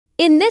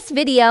In this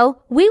video,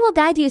 we will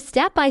guide you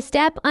step by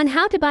step on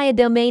how to buy a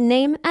domain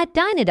name at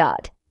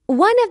Dynadot,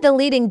 one of the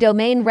leading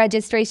domain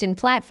registration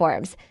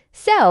platforms.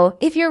 So,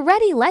 if you're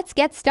ready, let's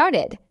get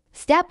started.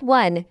 Step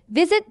 1.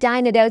 Visit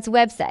Dynadot's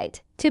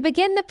website. To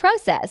begin the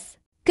process,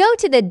 go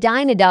to the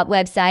Dynadot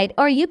website,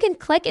 or you can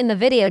click in the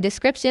video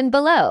description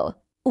below.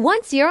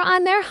 Once you're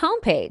on their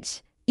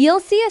homepage, you'll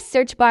see a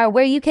search bar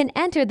where you can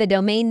enter the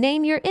domain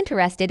name you're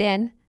interested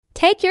in.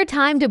 Take your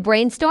time to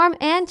brainstorm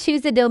and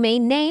choose a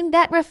domain name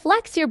that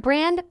reflects your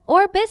brand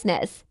or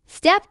business.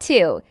 Step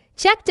 2.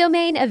 Check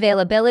domain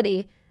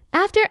availability.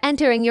 After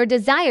entering your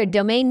desired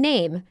domain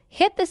name,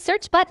 hit the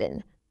search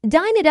button.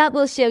 Dynadot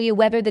will show you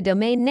whether the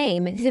domain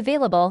name is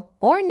available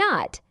or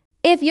not.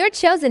 If your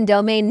chosen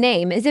domain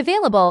name is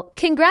available,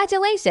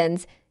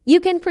 congratulations! You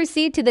can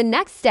proceed to the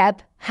next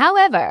step.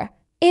 However,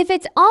 if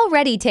it's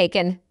already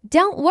taken,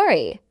 don't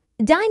worry.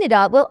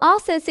 Dynadot will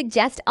also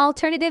suggest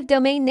alternative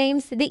domain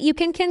names that you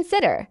can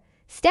consider.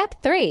 Step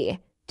 3.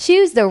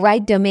 Choose the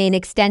right domain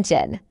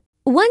extension.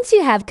 Once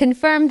you have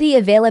confirmed the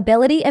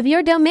availability of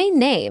your domain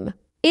name,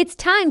 it's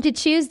time to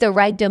choose the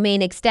right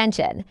domain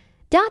extension.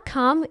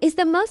 .com is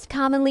the most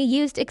commonly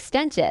used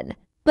extension,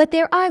 but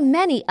there are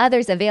many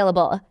others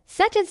available,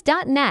 such as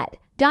 .net,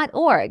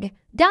 .org,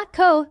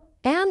 .co,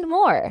 and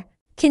more.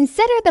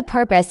 Consider the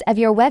purpose of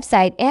your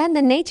website and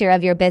the nature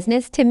of your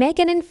business to make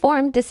an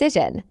informed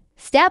decision.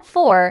 Step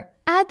 4.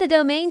 Add the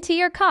domain to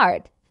your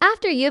cart.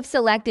 After you've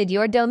selected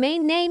your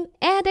domain name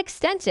and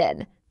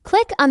extension,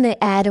 click on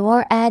the Add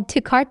or Add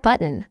to Cart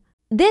button.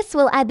 This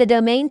will add the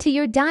domain to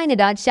your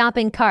Dynadot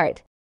shopping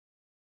cart.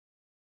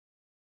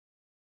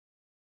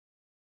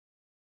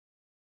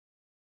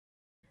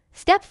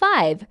 Step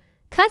 5.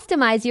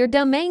 Customize your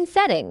domain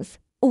settings.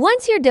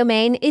 Once your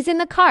domain is in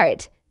the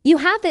cart, you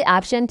have the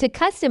option to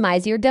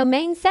customize your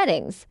domain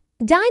settings.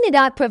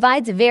 Dynadot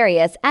provides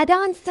various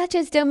add-ons such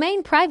as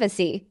domain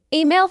privacy,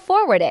 email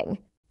forwarding,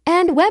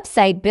 and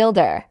website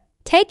builder.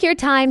 Take your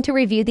time to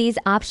review these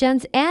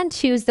options and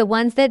choose the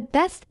ones that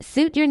best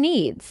suit your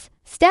needs.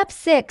 Step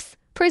 6.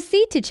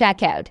 Proceed to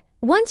checkout.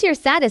 Once you're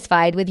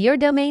satisfied with your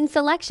domain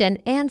selection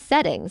and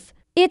settings,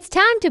 it's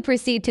time to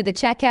proceed to the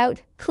checkout.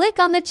 Click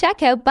on the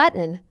checkout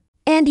button,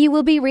 and you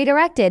will be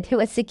redirected to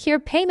a secure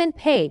payment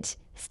page.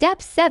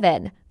 Step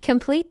 7.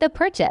 Complete the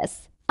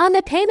purchase. On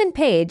the payment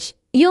page,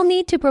 you'll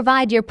need to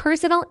provide your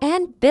personal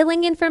and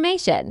billing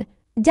information.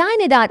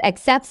 Dynadot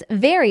accepts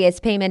various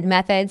payment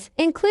methods,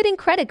 including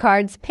credit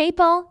cards,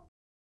 PayPal,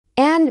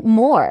 and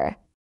more.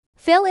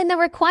 Fill in the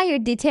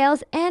required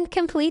details and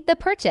complete the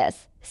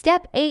purchase.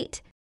 Step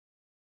 8.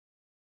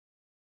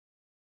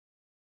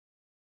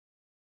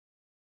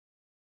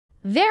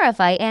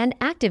 Verify and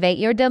activate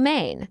your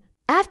domain.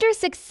 After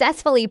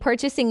successfully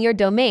purchasing your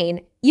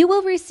domain, you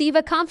will receive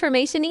a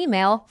confirmation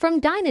email from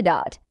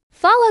Dynadot.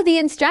 Follow the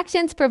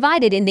instructions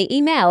provided in the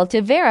email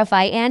to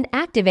verify and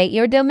activate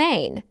your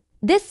domain.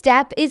 This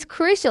step is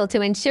crucial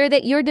to ensure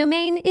that your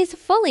domain is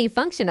fully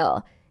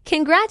functional.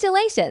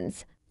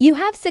 Congratulations! You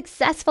have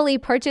successfully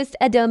purchased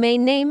a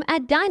domain name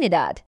at Dynadot.